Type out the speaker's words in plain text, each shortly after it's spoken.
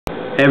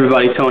Hey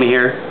everybody, Tony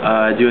here,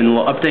 doing a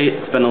little update.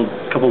 It's been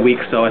a couple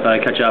weeks, so I thought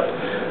I'd catch up.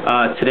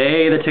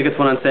 Today the tickets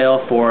went on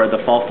sale for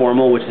the Fall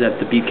Formal, which is at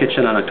the Beat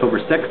Kitchen on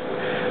October 6th.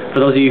 For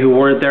those of you who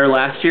weren't there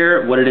last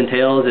year, what it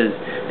entails is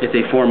it's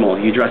a formal.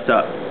 You dress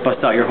up,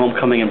 bust out your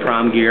homecoming and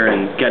prom gear,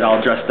 and get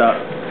all dressed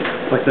up.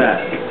 What's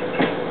that?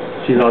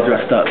 She's all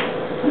dressed up.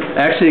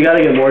 Actually, you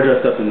gotta get more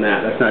dressed up than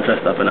that. That's not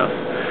dressed up enough.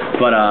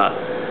 But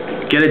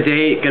get a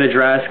date, get a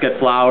dress, get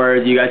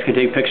flowers. You guys can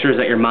take pictures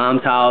at your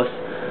mom's house.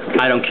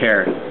 I don't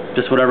care.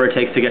 Just whatever it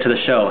takes to get to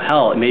the show.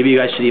 Hell, maybe you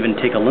guys should even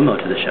take a limo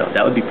to the show.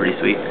 That would be pretty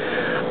sweet.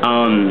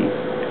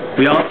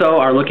 We also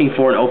are looking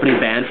for an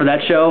opening band for that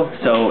show,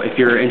 so if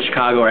you're in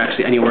Chicago or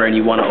actually anywhere and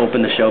you want to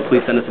open the show,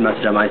 please send us a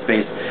message on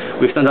MySpace.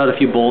 We've sent out a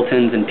few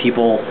bulletins and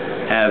people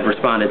have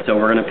responded, so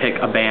we're going to pick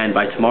a band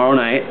by tomorrow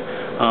night.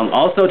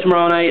 Also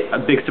tomorrow night, a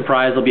big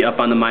surprise will be up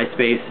on the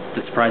MySpace,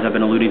 the surprise I've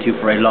been alluding to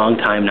for a long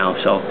time now,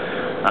 so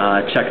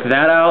check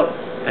that out,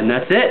 and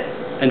that's it.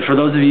 And for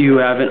those of you who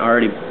haven't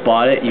already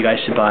bought it, you guys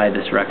should buy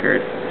this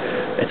record.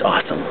 It's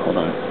awesome. Hold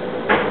on.